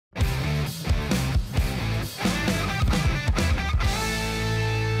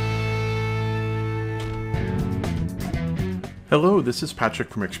Hello, this is Patrick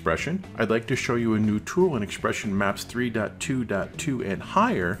from Expression. I'd like to show you a new tool in Expression Maps 3.2.2 and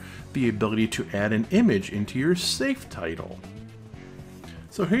higher, the ability to add an image into your safe title.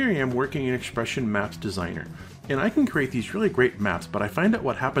 So here I am working in Expression Maps Designer, and I can create these really great maps, but I find out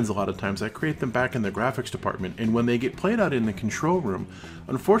what happens a lot of times. I create them back in the graphics department, and when they get played out in the control room,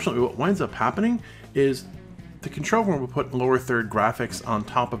 unfortunately what winds up happening is the control room will put lower third graphics on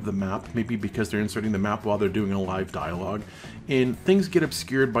top of the map, maybe because they're inserting the map while they're doing a live dialogue, and things get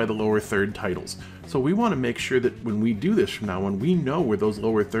obscured by the lower third titles. So we want to make sure that when we do this from now on, we know where those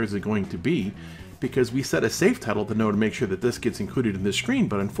lower thirds are going to be, because we set a safe title to know to make sure that this gets included in the screen,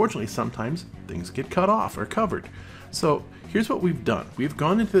 but unfortunately sometimes things get cut off or covered. So here's what we've done. We've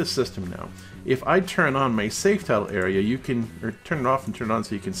gone into the system now. If I turn on my safe title area, you can, or turn it off and turn it on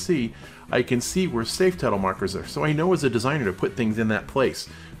so you can see, I can see where safe title markers are. So I know as a designer to put things in that place.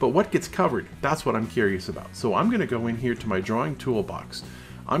 But what gets covered? That's what I'm curious about. So I'm going to go in here to my drawing toolbox.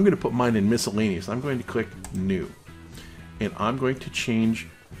 I'm going to put mine in miscellaneous. I'm going to click new. And I'm going to change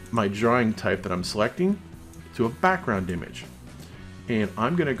my drawing type that I'm selecting to a background image. And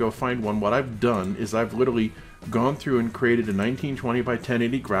I'm going to go find one. What I've done is I've literally gone through and created a 1920 by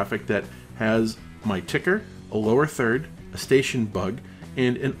 1080 graphic that has my ticker, a lower third, a station bug,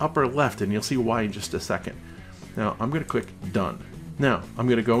 and an upper left, and you'll see why in just a second. Now I'm going to click done. Now I'm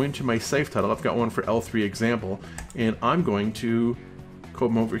going to go into my safe title. I've got one for L3 example, and I'm going to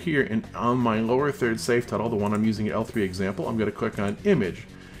come over here, and on my lower third safe title, the one I'm using L3 example, I'm going to click on image,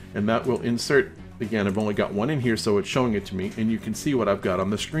 and that will insert. Again, I've only got one in here, so it's showing it to me, and you can see what I've got on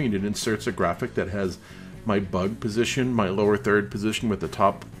the screen. It inserts a graphic that has my bug position, my lower third position with the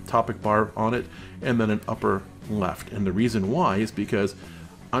top topic bar on it, and then an upper left. And the reason why is because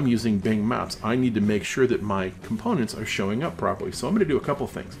I'm using Bing Maps. I need to make sure that my components are showing up properly. So I'm going to do a couple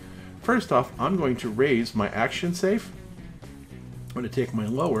things. First off, I'm going to raise my action safe. I'm going to take my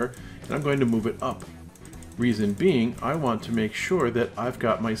lower and I'm going to move it up. Reason being, I want to make sure that I've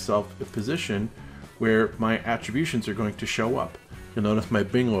got myself a position where my attributions are going to show up. You'll notice my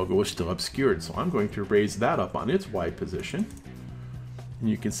Bing logo is still obscured, so I'm going to raise that up on its Y position. And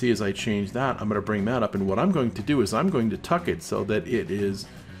you can see as I change that, I'm going to bring that up, and what I'm going to do is I'm going to tuck it so that it is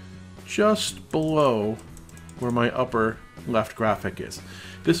just below where my upper left graphic is.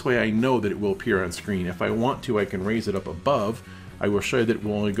 This way I know that it will appear on screen. If I want to, I can raise it up above. I will show you that it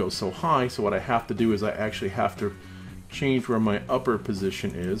will only go so high, so what I have to do is I actually have to change where my upper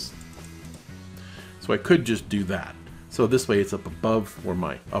position is. So I could just do that. So this way it's up above where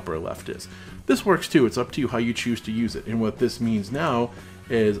my upper left is. This works too. It's up to you how you choose to use it. And what this means now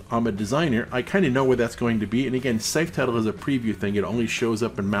is I'm a designer. I kind of know where that's going to be. And again, safe title is a preview thing. It only shows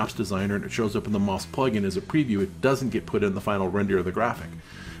up in Maps Designer and it shows up in the Moss plugin as a preview. It doesn't get put in the final render of the graphic.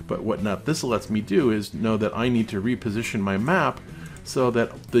 But what not this lets me do is know that I need to reposition my map so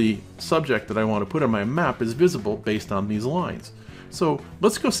that the subject that I want to put on my map is visible based on these lines. So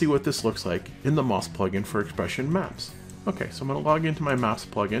let's go see what this looks like in the Moss plugin for Expression Maps. Okay, so I'm going to log into my Maps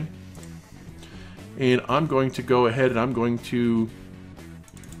plugin, and I'm going to go ahead and I'm going to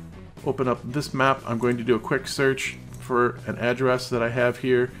open up this map. I'm going to do a quick search for an address that I have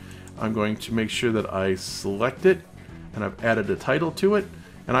here. I'm going to make sure that I select it, and I've added a title to it,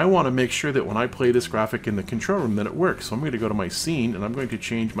 and I want to make sure that when I play this graphic in the control room that it works. So I'm going to go to my scene, and I'm going to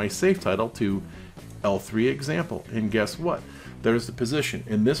change my safe title to L3 example, and guess what? There's the position,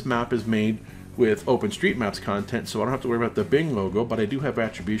 and this map is made with OpenStreetMaps content, so I don't have to worry about the Bing logo, but I do have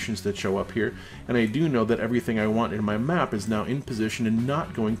attributions that show up here, and I do know that everything I want in my map is now in position and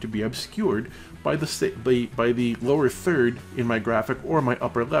not going to be obscured by the lower third in my graphic or my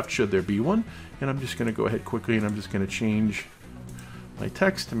upper left, should there be one. And I'm just going to go ahead quickly, and I'm just going to change my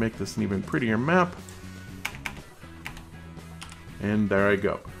text to make this an even prettier map. And there I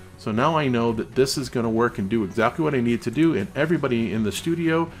go. So now I know that this is going to work and do exactly what I need to do, and everybody in the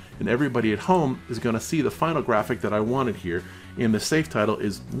studio and everybody at home is going to see the final graphic that I wanted here. And the safe title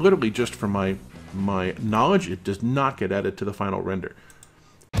is literally just for my knowledge. It does not get added to the final render.